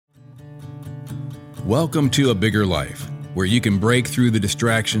Welcome to A Bigger Life, where you can break through the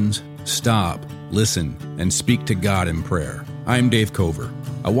distractions, stop, listen, and speak to God in prayer. I'm Dave Cover.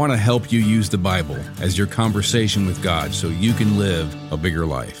 I want to help you use the Bible as your conversation with God so you can live a bigger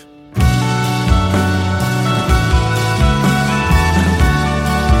life.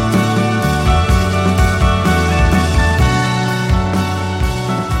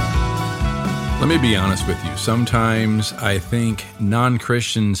 Let me be honest with you. Sometimes I think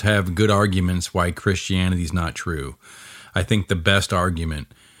non-Christians have good arguments why Christianity is not true. I think the best argument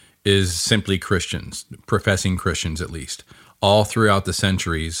is simply Christians, professing Christians at least. All throughout the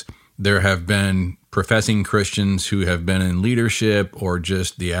centuries, there have been professing Christians who have been in leadership or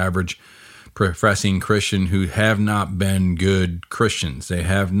just the average professing Christian who have not been good Christians. They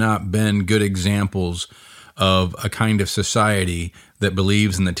have not been good examples of a kind of society that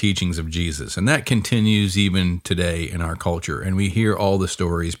believes in the teachings of Jesus. And that continues even today in our culture. And we hear all the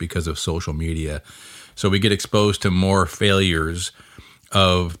stories because of social media. So we get exposed to more failures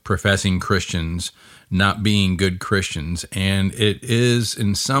of professing Christians not being good Christians. And it is,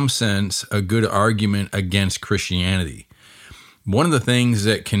 in some sense, a good argument against Christianity. One of the things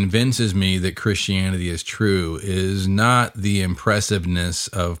that convinces me that Christianity is true is not the impressiveness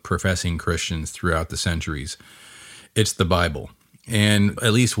of professing Christians throughout the centuries. It's the Bible. And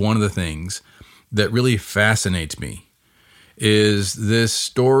at least one of the things that really fascinates me is this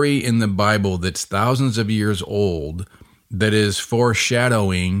story in the Bible that's thousands of years old that is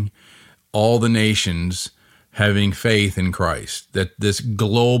foreshadowing all the nations having faith in Christ, that this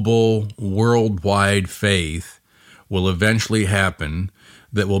global, worldwide faith will eventually happen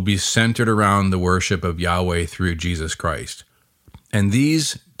that will be centered around the worship of Yahweh through Jesus Christ. And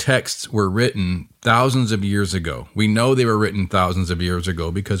these texts were written thousands of years ago. We know they were written thousands of years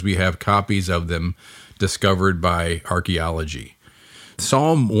ago because we have copies of them discovered by archaeology.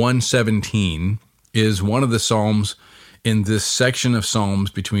 Psalm 117 is one of the psalms in this section of Psalms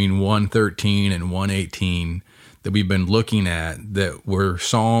between 113 and 118 that we've been looking at, that were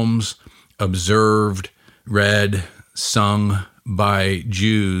psalms observed, read, sung by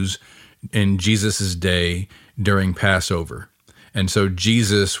Jews in Jesus' day during Passover. And so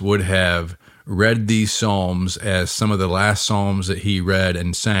Jesus would have read these psalms as some of the last psalms that he read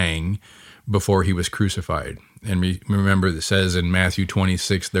and sang before he was crucified. And remember, it says in Matthew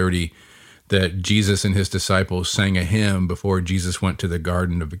 26:30 that Jesus and his disciples sang a hymn before Jesus went to the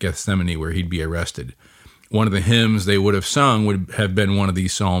Garden of Gethsemane where he'd be arrested. One of the hymns they would have sung would have been one of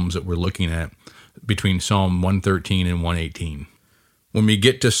these psalms that we're looking at between Psalm 113 and 118. When we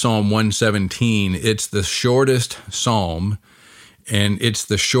get to Psalm 117, it's the shortest psalm, and it's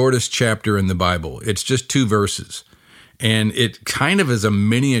the shortest chapter in the Bible. It's just 2 verses. And it kind of is a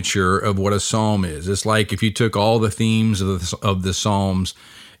miniature of what a psalm is. It's like if you took all the themes of the psalms,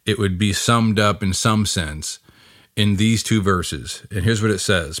 it would be summed up in some sense in these 2 verses. And here's what it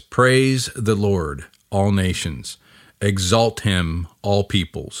says: "Praise the Lord, all nations. Exalt him, all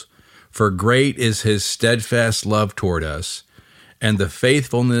peoples. For great is his steadfast love toward us, and the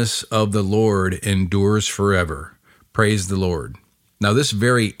faithfulness of the Lord endures forever. Praise the Lord." Now, this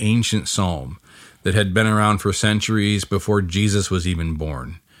very ancient psalm that had been around for centuries before Jesus was even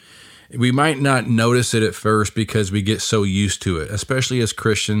born, we might not notice it at first because we get so used to it, especially as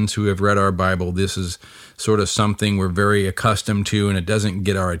Christians who have read our Bible. This is sort of something we're very accustomed to, and it doesn't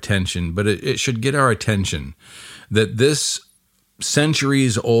get our attention, but it should get our attention that this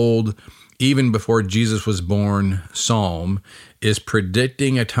centuries old, even before Jesus was born, psalm is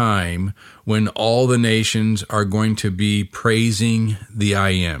predicting a time when all the nations are going to be praising the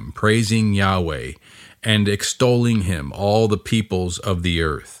I Am, praising Yahweh, and extolling him, all the peoples of the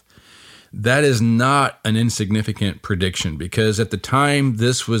earth. That is not an insignificant prediction, because at the time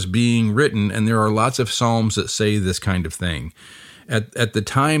this was being written, and there are lots of psalms that say this kind of thing, at the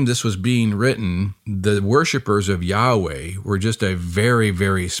time this was being written, the worshipers of Yahweh were just a very,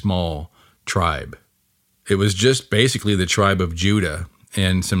 very small tribe. It was just basically the tribe of Judah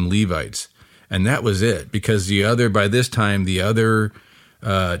and some Levites. And that was it, because by this time, the other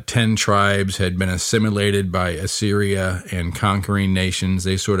 10 tribes had been assimilated by Assyria and conquering nations.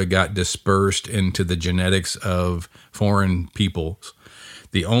 They sort of got dispersed into the genetics of foreign peoples.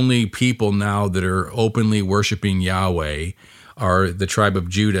 The only people now that are openly worshiping Yahweh are the tribe of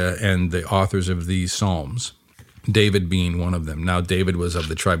Judah and the authors of these psalms, David being one of them. Now, David was of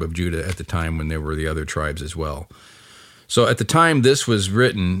the tribe of Judah at the time when there were the other tribes as well. So at the time this was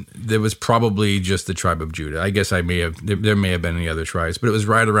written, there was probably just the tribe of Judah. I guess there may have been any other tribes, but it was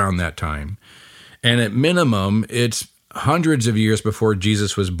right around that time. And at minimum, it's hundreds of years before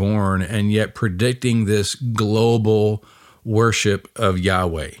Jesus was born, and yet predicting this global worship of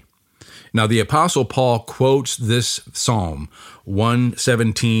Yahweh. Now, the Apostle Paul quotes this Psalm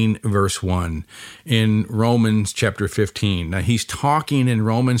 117, verse 1, in Romans chapter 15. Now, he's talking in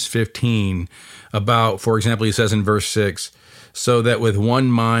Romans 15 about, for example, he says in verse 6, so that with one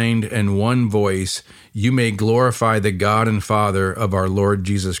mind and one voice you may glorify the God and Father of our Lord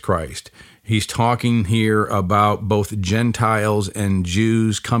Jesus Christ. He's talking here about both Gentiles and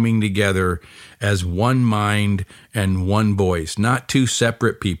Jews coming together as one mind and one voice, not two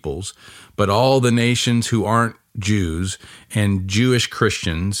separate peoples, but all the nations who aren't Jews and Jewish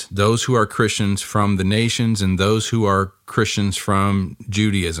Christians, those who are Christians from the nations and those who are Christians from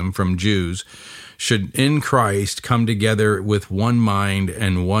Judaism, from Jews, should in Christ come together with one mind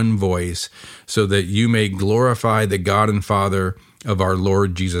and one voice so that you may glorify the God and Father of our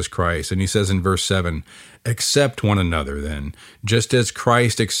Lord Jesus Christ. And he says in verse 7, accept one another then, just as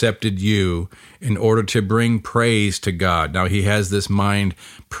Christ accepted you in order to bring praise to God. Now he has this mind.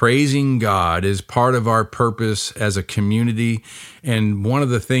 Praising God is part of our purpose as a community. And one of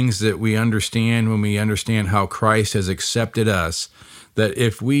the things that we understand when we understand how Christ has accepted us, that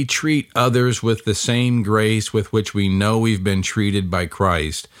if we treat others with the same grace with which we know we've been treated by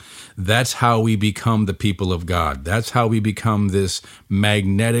Christ, that's how we become the people of God. That's how we become this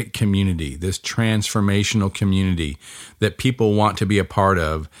magnetic community, this transformational community that people want to be a part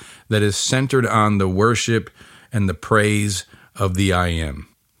of, that is centered on the worship and the praise of the I Am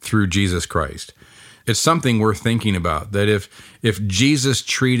through Jesus Christ. It's something worth thinking about, that if Jesus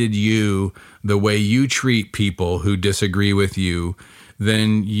treated you the way you treat people who disagree with you,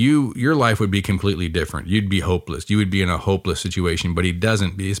 then your life would be completely different. You'd be hopeless. You would be in a hopeless situation, but he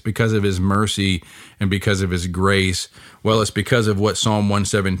doesn't. It's because of his mercy and because of his grace. Well, it's because of what Psalm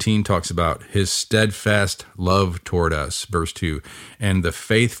 117 talks about, his steadfast love toward us, verse 2, and the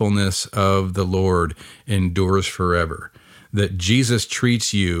faithfulness of the Lord endures forever. That Jesus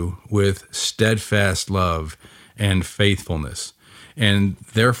treats you with steadfast love and faithfulness. And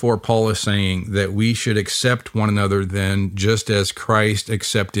therefore, Paul is saying that we should accept one another then, just as Christ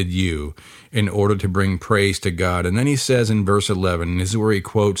accepted you, in order to bring praise to God. And then he says in verse 11, and this is where he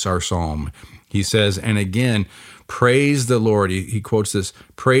quotes our psalm. He says, and again, praise the Lord. He quotes this,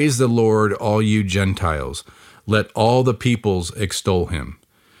 praise the Lord, all you Gentiles. Let all the peoples extol him.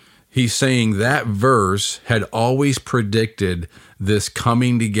 He's saying that verse had always predicted this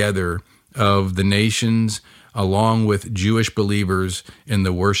coming together of the nations along with Jewish believers in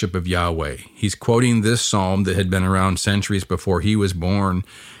the worship of Yahweh. He's quoting this psalm that had been around centuries before he was born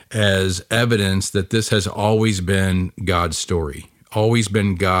as evidence that this has always been God's story, always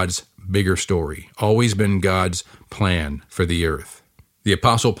been God's bigger story, always been God's plan for the earth. The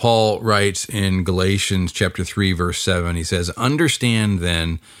Apostle Paul writes in Galatians chapter 3, verse 7, he says, understand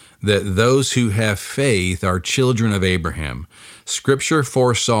then that those who have faith are children of Abraham. Scripture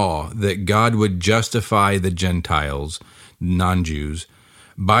foresaw that God would justify the Gentiles, non-Jews,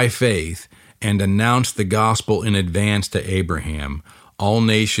 by faith and announce the gospel in advance to Abraham. All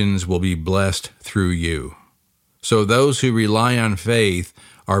nations will be blessed through you. So those who rely on faith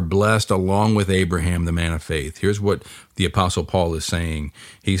are blessed along with Abraham, the man of faith. Here's what the Apostle Paul is saying.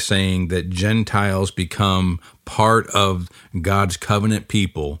 He's saying that Gentiles become part of God's covenant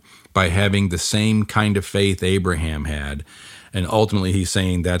people by having the same kind of faith Abraham had. And ultimately, he's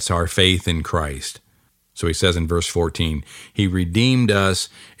saying that's our faith in Christ. So he says in verse 14, he redeemed us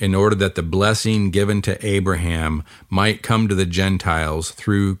in order that the blessing given to Abraham might come to the Gentiles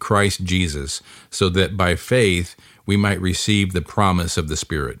through Christ Jesus, so that by faith we might receive the promise of the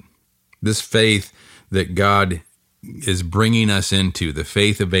Spirit. This faith that God is bringing us into, the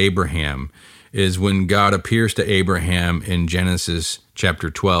faith of Abraham, is when God appears to Abraham in Genesis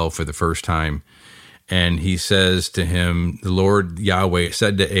chapter 12 for the first time. And he says to him, the Lord Yahweh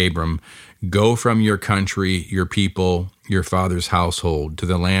said to Abram, go from your country, your people, your father's household, to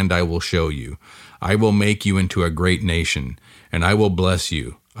the land I will show you. I will make you into a great nation, and I will bless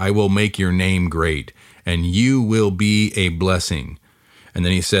you. I will make your name great, and you will be a blessing. And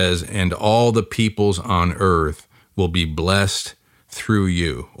then he says, and all the peoples on earth will be blessed through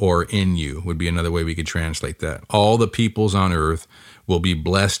you, or in you would be another way we could translate that. All the peoples on earth will be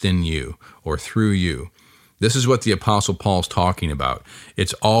blessed in you, or through you. This is what the Apostle Paul's talking about.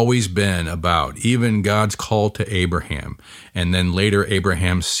 It's always been about even God's call to Abraham, and then later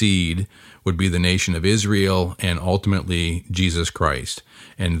Abraham's seed would be the nation of Israel, and ultimately Jesus Christ.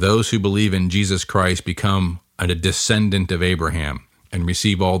 And those who believe in Jesus Christ become a descendant of Abraham and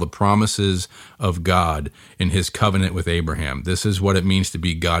receive all the promises of God in his covenant with Abraham. This is what it means to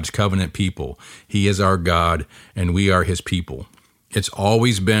be God's covenant people. He is our God, and we are his people. It's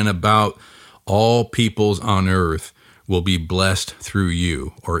always been about all peoples on earth will be blessed through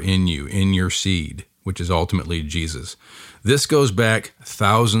you or in you, in your seed, which is ultimately Jesus. This goes back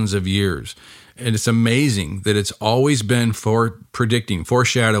thousands of years. And it's amazing that it's always been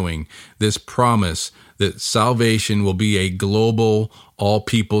foreshadowing this promise that salvation will be a global, all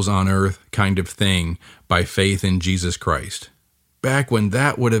peoples on earth kind of thing by faith in Jesus Christ. Back when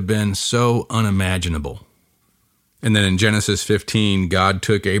that would have been so unimaginable. And then in Genesis 15, God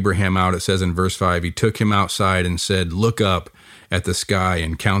took Abraham out. It says in verse 5, he took him outside and said, "Look up at the sky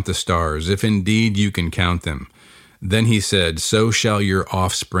and count the stars, if indeed you can count them." Then he said, "So shall your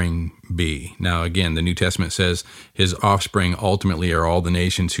offspring be." Now again, the New Testament says his offspring ultimately are all the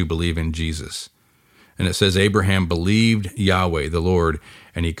nations who believe in Jesus. And it says Abraham believed Yahweh, the Lord,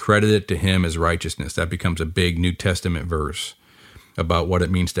 and he credited it to him as righteousness. That becomes a big New Testament verse about what it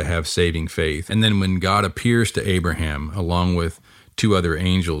means to have saving faith. And then when God appears to Abraham, along with two other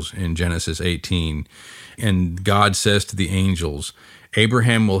angels in Genesis 18, and God says to the angels,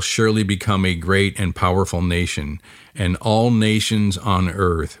 "Abraham will surely become a great and powerful nation, and all nations on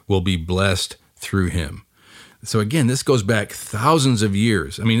earth will be blessed through him." So again, this goes back thousands of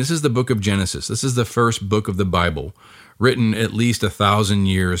years. I mean, this is the book of Genesis. This is the first book of the Bible, written at least 1,000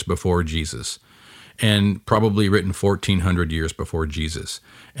 years before Jesus, and probably written 1,400 years before Jesus.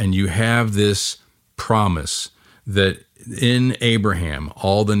 And you have this promise that in Abraham,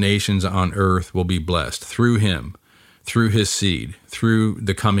 all the nations on earth will be blessed through him, through his seed, through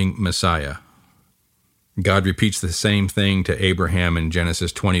the coming Messiah. God repeats the same thing to Abraham in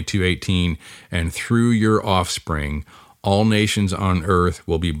Genesis 22:18, "And through your offspring, all nations on earth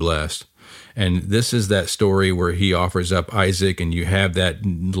will be blessed." And this is that story where he offers up Isaac, and you have that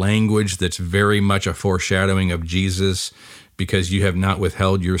language that's very much a foreshadowing of Jesus, because you have not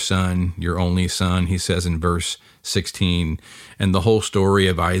withheld your son, your only son, he says in verse 16. And the whole story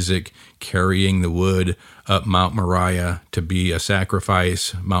of Isaac carrying the wood up Mount Moriah to be a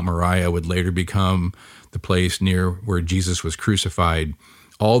sacrifice. Mount Moriah would later become the place near where Jesus was crucified.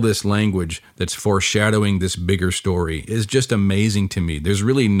 All this language that's foreshadowing this bigger story is just amazing to me. There's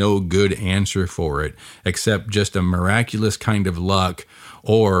really no good answer for it except just a miraculous kind of luck,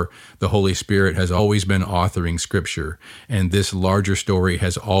 or the Holy Spirit has always been authoring Scripture, and this larger story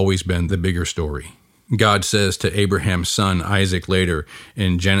has always been the bigger story. God says to Abraham's son Isaac later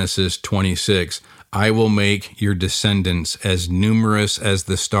in Genesis 26, "I will make your descendants as numerous as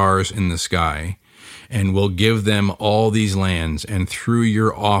the stars in the sky, and will give them all these lands, and through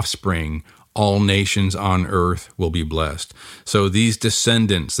your offspring all nations on earth will be blessed." So these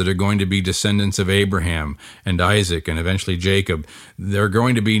descendants that are going to be descendants of Abraham and Isaac and eventually Jacob, they're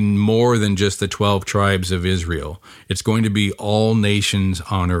going to be more than just the 12 tribes of Israel. It's going to be all nations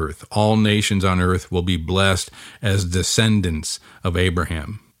on earth. All nations on earth will be blessed as descendants of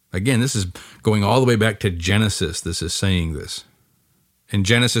Abraham. Again, this is going all the way back to Genesis. This is saying this. In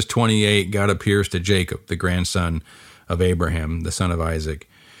Genesis 28, God appears to Jacob, the grandson of Abraham, the son of Isaac.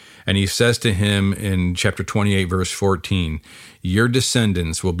 And he says to him in chapter 28, verse 14, "Your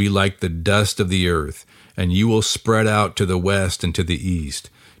descendants will be like the dust of the earth, and you will spread out to the west and to the east,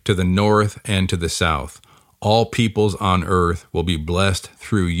 to the north and to the south. All peoples on earth will be blessed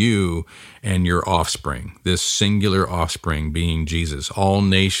through you and your offspring." This singular offspring being Jesus. All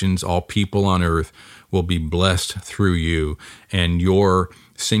nations, all people on earth will be blessed through you and your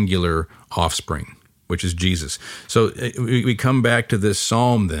singular offspring, which is Jesus. So we come back to this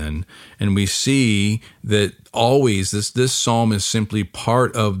psalm then, and we see that always this psalm is simply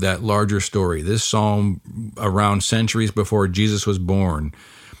part of that larger story. This psalm around centuries before Jesus was born,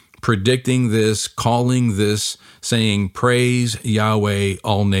 predicting this, calling this, saying, "Praise Yahweh,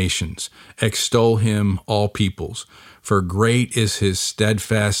 all nations. Extol him, all peoples. For great is his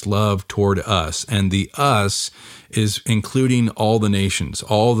steadfast love toward us." And the us is including all the nations,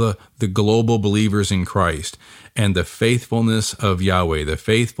 all the global believers in Christ. "And the faithfulness of Yahweh," the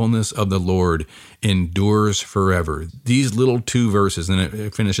faithfulness of the Lord, "endures forever." These little two verses, and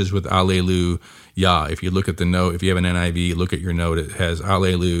it finishes with Alleluia. If you look at the note, if you have an NIV, look at your note, it has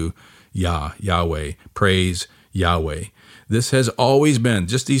Alleluia, Yahweh, praise Yahweh. This has always been,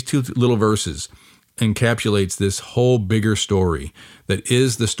 just these two little verses encapsulates this whole bigger story that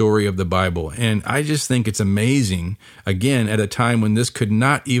is the story of the Bible. And I just think it's amazing, again, at a time when this could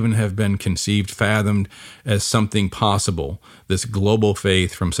not even have been conceived, fathomed as something possible, this global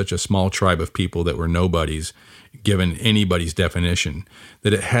faith from such a small tribe of people that were nobodies, given anybody's definition,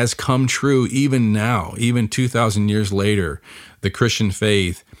 that it has come true even now, even 2,000 years later. The Christian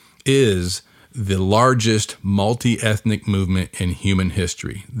faith is the largest multi-ethnic movement in human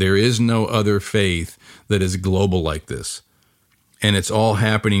history. There is no other faith that is global like this. And it's all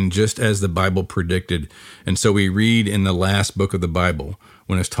happening just as the Bible predicted. And so we read in the last book of the Bible,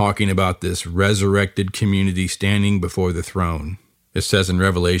 when it's talking about this resurrected community standing before the throne. It says in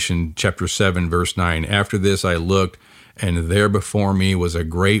Revelation chapter 7, verse 9, "After this I looked, and there before me was a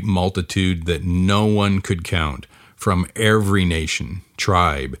great multitude that no one could count, from every nation,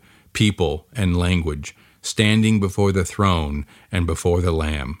 tribe, people, and language, standing before the throne and before the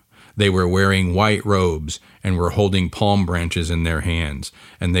Lamb. They were wearing white robes and were holding palm branches in their hands,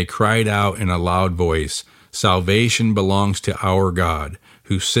 and they cried out in a loud voice, 'Salvation belongs to our God,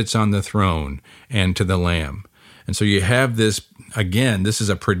 who sits on the throne, and to the Lamb.'" And so you have this, again, this is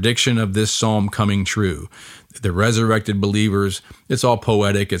a prediction of this psalm coming true. The resurrected believers, it's all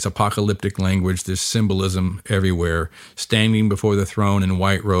poetic, it's apocalyptic language, there's symbolism everywhere. Standing before the throne in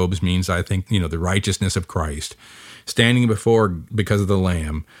white robes means, I think, the righteousness of Christ. Standing before, because of the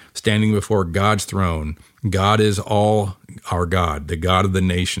Lamb, standing before God's throne. God is all our God, the God of the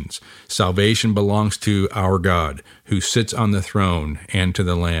nations. Salvation belongs to our God, who sits on the throne, and to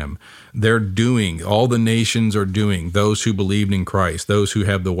the Lamb. All the nations are doing, those who believed in Christ, those who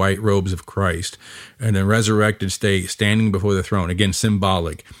have the white robes of Christ, and a resurrected state, standing before the throne. Again,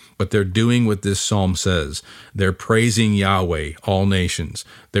 symbolic. But they're doing what this psalm says. They're praising Yahweh, all nations.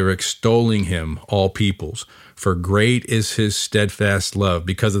 They're extolling him, all peoples. For great is his steadfast love,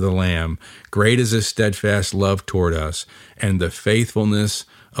 because of the Lamb. Great is his steadfast love toward us, and the faithfulness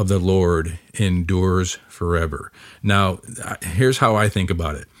of the Lord endures forever. Now, here's how I think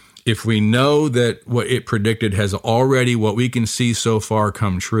about it. If we know that what it predicted has already, what we can see so far,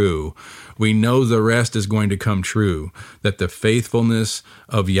 come true, we know the rest is going to come true, that the faithfulness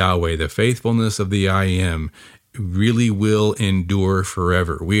of Yahweh, the faithfulness of the I Am, really will endure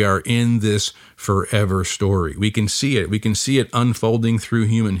forever. We are in this forever story. We can see it. We can see it unfolding through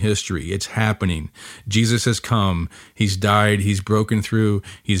human history. It's happening. Jesus has come. He's died. He's broken through.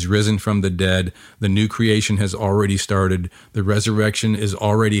 He's risen from the dead. The new creation has already started. The resurrection is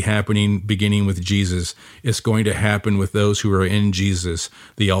already happening, beginning with Jesus. It's going to happen with those who are in Jesus,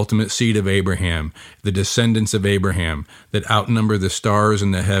 the ultimate seed of Abraham, the descendants of Abraham that outnumber the stars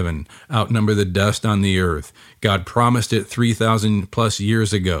in the heaven, outnumber the dust on the earth. God promised it 3,000 plus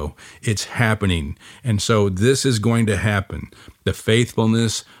years ago. It's happening. And so this is going to happen. The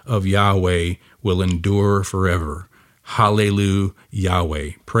faithfulness of Yahweh will endure forever. Hallelujah,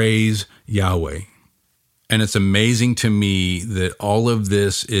 Yahweh. Praise Yahweh. And it's amazing to me that all of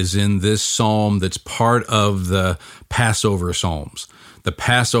this is in this psalm that's part of the Passover Psalms. The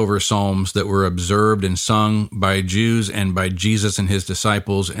Passover Psalms that were observed and sung by Jews and by Jesus and his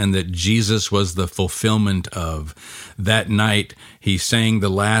disciples, and that Jesus was the fulfillment of. That night, he sang the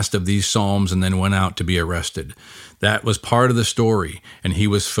last of these Psalms and then went out to be arrested. That was part of the story, and he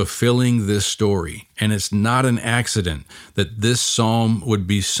was fulfilling this story. And it's not an accident that this psalm would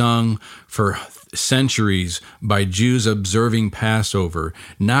be sung for centuries by Jews observing Passover,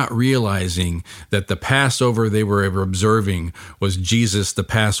 not realizing that the Passover they were observing was Jesus, the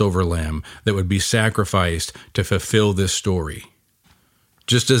Passover lamb, that would be sacrificed to fulfill this story.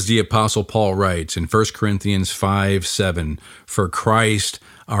 Just as the Apostle Paul writes in 1 Corinthians 5:7, "For Christ,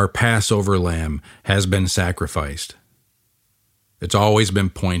 our Passover lamb, has been sacrificed." It's always been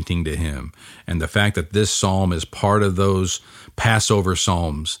pointing to him. And the fact that this psalm is part of those Passover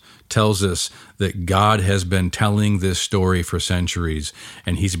psalms tells us that God has been telling this story for centuries,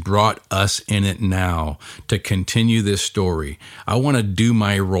 and he's brought us in it now to continue this story. I want to do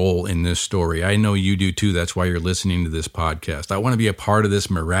my role in this story. I know you do too. That's why you're listening to this podcast. I want to be a part of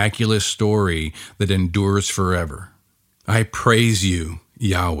this miraculous story that endures forever. I praise you,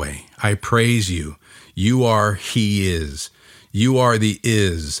 Yahweh. I praise you. You are He is. You are the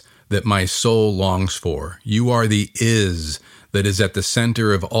is that my soul longs for. You are the is that is at the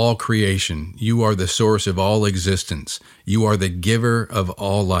center of all creation. You are the source of all existence. You are the giver of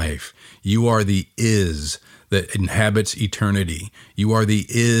all life. You are the is that inhabits eternity. You are the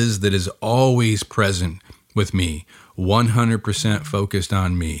is that is always present with me, 100% focused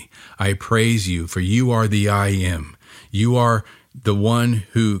on me. I praise you, for you are the I am. You are the one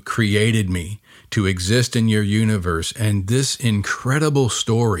who created me to exist in your universe, and this incredible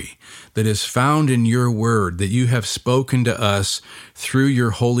story that is found in your word that you have spoken to us through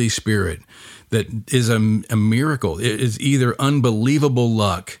your Holy Spirit, that is a miracle. It is either unbelievable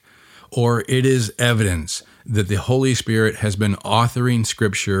luck or it is evidence that the Holy Spirit has been authoring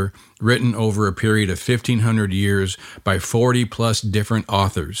Scripture written over a period of 1,500 years by 40 plus different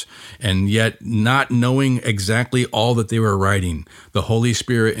authors, and yet not knowing exactly all that they were writing, the Holy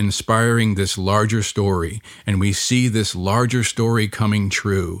Spirit inspiring this larger story, and we see this larger story coming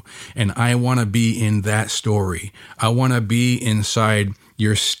true. And I want to be in that story. I want to be inside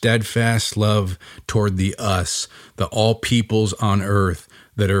your steadfast love toward the us, the all peoples on earth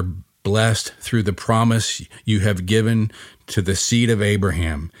that are blessed through the promise you have given to the seed of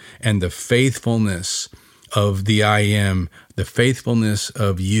Abraham, and the faithfulness of the I Am, the faithfulness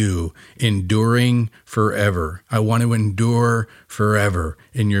of you enduring forever. I want to endure forever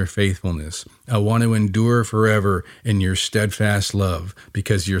in your faithfulness. I want to endure forever in your steadfast love,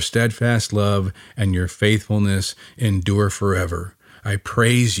 because your steadfast love and your faithfulness endure forever. I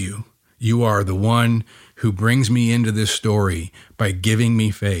praise you. You are the one who brings me into this story by giving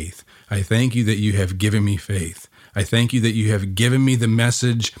me faith. I thank you that you have given me faith. I thank you that you have given me the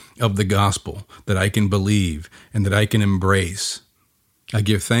message of the gospel that I can believe and that I can embrace. I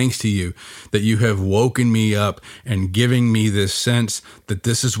give thanks to you that you have woken me up and giving me this sense that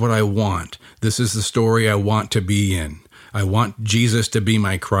this is what I want. This is the story I want to be in. I want Jesus to be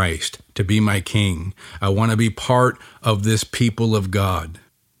my Christ, to be my King. I want to be part of this people of God.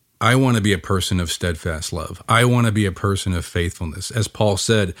 I want to be a person of steadfast love. I want to be a person of faithfulness. As Paul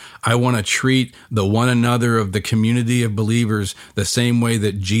said, I want to treat the one another of the community of believers the same way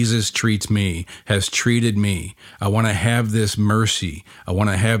that Jesus treats me, has treated me. I want to have this mercy. I want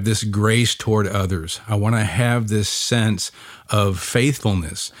to have this grace toward others. I want to have this sense of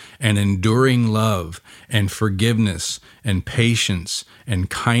faithfulness and enduring love and forgiveness and patience and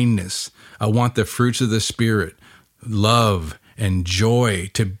kindness. I want the fruits of the Spirit, love and joy,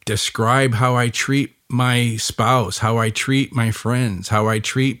 to describe how I treat my spouse, how I treat my friends, how I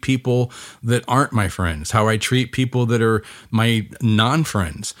treat people that aren't my friends, how I treat people that are my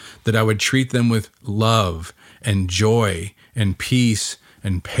non-friends, that I would treat them with love and joy and peace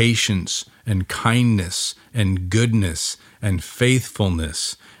and patience and kindness and goodness and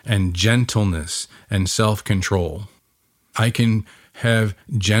faithfulness and gentleness and self-control. I can have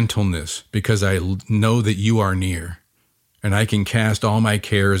gentleness because I know that you are near. And I can cast all my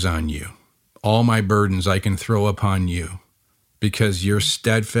cares on you. All my burdens I can throw upon you, because your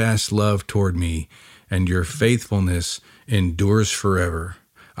steadfast love toward me and your faithfulness endures forever.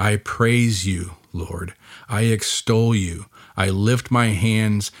 I praise you, Lord. I extol you. I lift my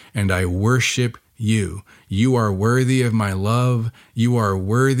hands and I worship you. You are worthy of my love. You are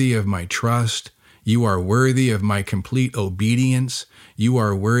worthy of my trust. You are worthy of my complete obedience. You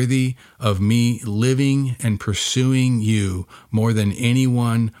are worthy of me living and pursuing you more than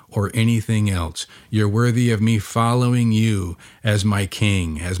anyone or anything else. You're worthy of me following you as my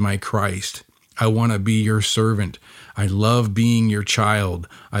King, as my Christ. I want to be your servant. I love being your child.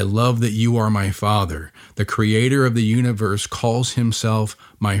 I love that you are my Father. The Creator of the universe calls himself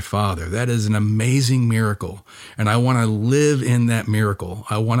my Father. That is an amazing miracle. And I want to live in that miracle.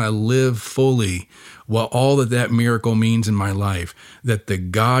 I want to live fully all that miracle means in my life, that the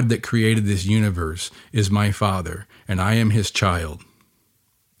God that created this universe is my Father, and I am his child.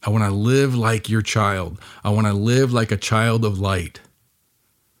 I want to live like your child. I want to live like a child of light,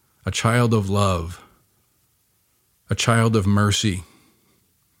 a child of love, a child of mercy,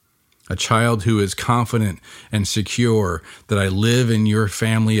 a child who is confident and secure that I live in your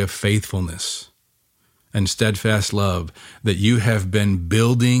family of faithfulness and steadfast love that you have been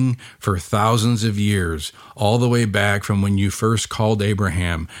building for thousands of years, all the way back from when you first called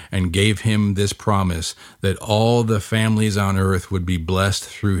Abraham and gave him this promise that all the families on earth would be blessed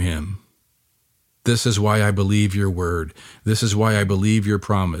through him. This is why I believe your word. This is why I believe your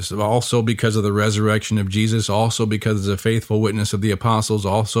promise. Also because of the resurrection of Jesus, also because of the faithful witness of the apostles,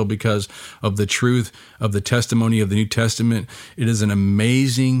 also because of the truth of the testimony of the New Testament. It is an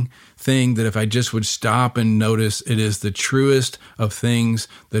amazing thing that if I just would stop and notice, it is the truest of things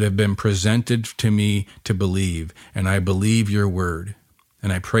that have been presented to me to believe. And I believe your word.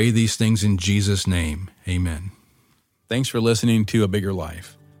 And I pray these things in Jesus' name. Amen. Thanks for listening to A Bigger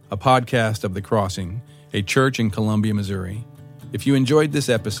Life, a podcast of The Crossing, a church in Columbia, Missouri. If you enjoyed this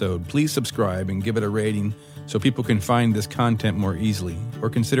episode, please subscribe and give it a rating so people can find this content more easily, or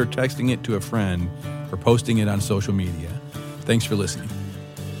consider texting it to a friend or posting it on social media. Thanks for listening.